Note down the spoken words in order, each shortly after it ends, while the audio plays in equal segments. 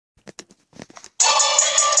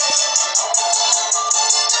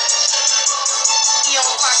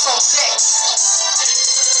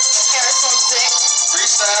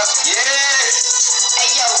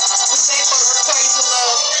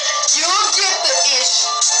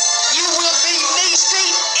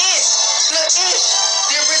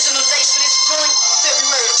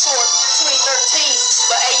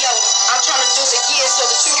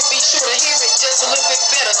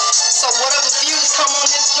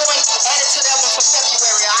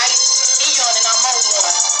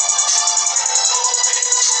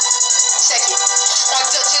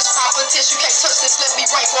touch this, let me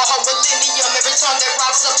reign for a whole millennium. Every tongue that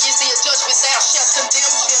rises up against the judgment, thou shalt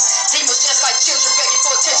condemn them. Demons just like children begging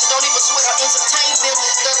for attention, don't even sweat or entertain them.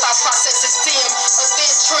 Their thought process is dim, a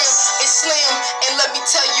thin trim is slim. And let me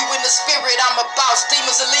tell you, in the spirit, I'm a boss.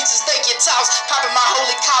 Demons and legions, they get tossed. Popping my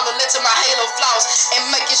holy collar, letting my halo floss, and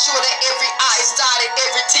making sure that every I is dotted,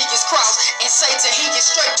 every T is crossed. And Satan, he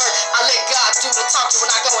gets straight bird. I let God do the talking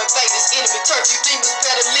when I go invade this enemy turf. You demons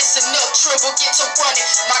better listen up, tremble, get to running.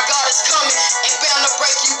 My God is coming and bound to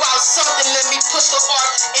break you out. Something, let me put the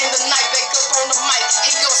ark in the night back up on the mic.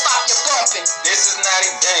 He gon' stop your bumping. This is not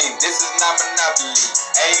a game, this is not Monopoly.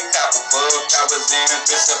 A palpable powers and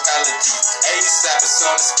principalities. A step as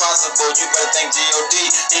soon as possible, you better thank God.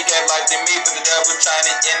 He gave life to me, but the devil trying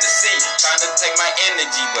to intercede, trying to take my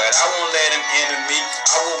energy, but I won't let him enter me.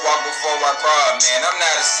 I will walk before I crawl, man, I'm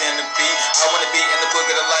not a centipede. I want to be in the book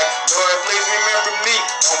of the life. Lord, please remember me.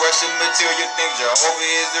 Don't worship material things, Jehovah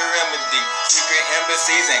is the remedy. Secret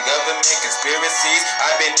embassies and government conspiracies.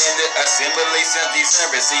 I've been in the assembly since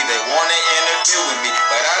December. See, they want to interfere with me,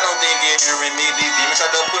 but I don't think they're hearing me. These demons try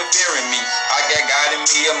to put fear in me. I got God in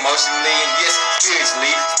me emotionally and yes,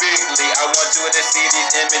 spiritually. I want you to see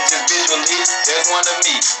these images visually. There's one of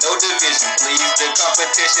me, no division, please. The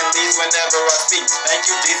competition leads whenever I speak. Thank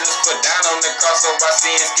you, Jesus, for dying on the cross so our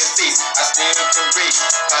sins can cease. I still can breathe.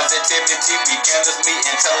 Positivity rekindles me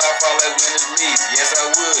until I fall like winter's leaves. Yes, I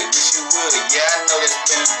would, wish you would. Yeah, I know that's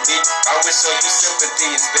winter's bleed. I would show you sympathy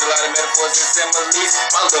and spit a lot of metaphors and similes.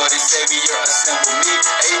 My Lord and Savior, assemble me.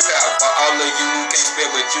 A pal for all of you who can't spell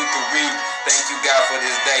but you can read. Thank you, God, for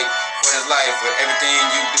this day, for this life, for everything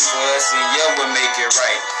you do for us, and yeah, we'll make it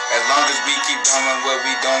right. As long as we keep doing what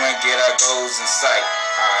we doing, get our goals in sight.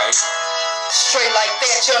 Alright. Straight like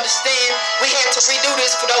that, you understand? We had to redo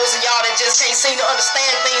this for those of y'all that just can't seem to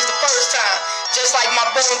understand things the first time. Just like my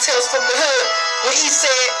boy tells from the hood, when he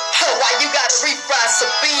said, oh, why you gotta refry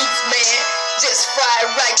some beans, man? Just fry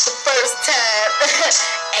it right the first time.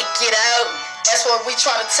 And get out. That's what we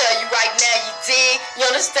trying to tell you right now, you dig? You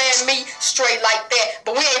understand me? Straight like that.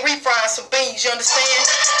 But we ain't refrying some beans, you understand?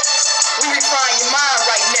 We refrying your mind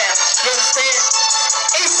right now, you understand?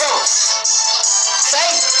 Eros,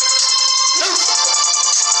 Satan, Lucifer.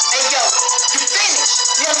 Hey yo, you finished,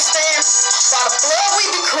 you understand? By the blood we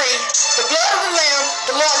decree, the blood of the Lamb,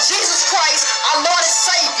 the Lord Jesus Christ, our Lord and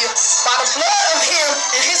Savior, by the blood of him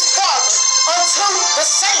and his Father, unto the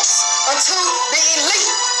saints, unto the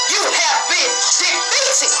elite, you have been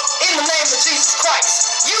defeated in the name of Jesus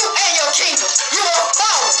Christ. You and your kingdom, you are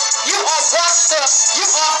fallen, you are washed up, you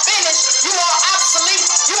are finished, you are obsolete,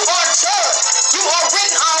 you are done, you are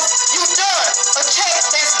written off, you done. A check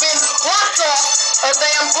that's been blocked off, a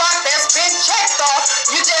damn block that's been checked off.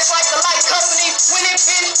 You just like the light company when it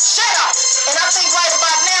been shut off. And I think right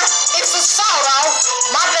about now, it's a sawed off.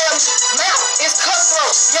 My damn mouth is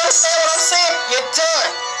cutthroat. You understand what I'm saying? You're done.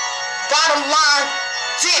 Bottom line,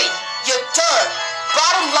 Diddy, you're done.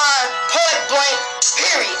 Bottom line, point blank,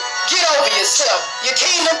 period. Get over yourself. Your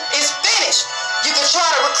kingdom is finished. You can try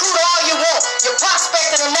to recruit all you want. Your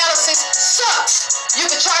prospecting analysis sucks. You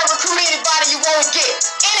can try to recruit anybody you want to get.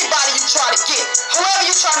 Anybody you try to get. Whoever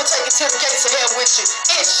you trying to take it to the gates of hell with you.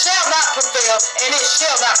 It shall not prevail and it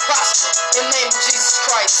shall not prosper. In the name of Jesus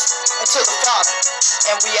Christ and to the Father.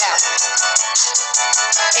 And we out.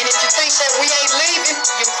 And if you think that we ain't leaving,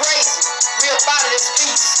 you're crazy. We up out of this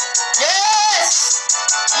piece. Yeah!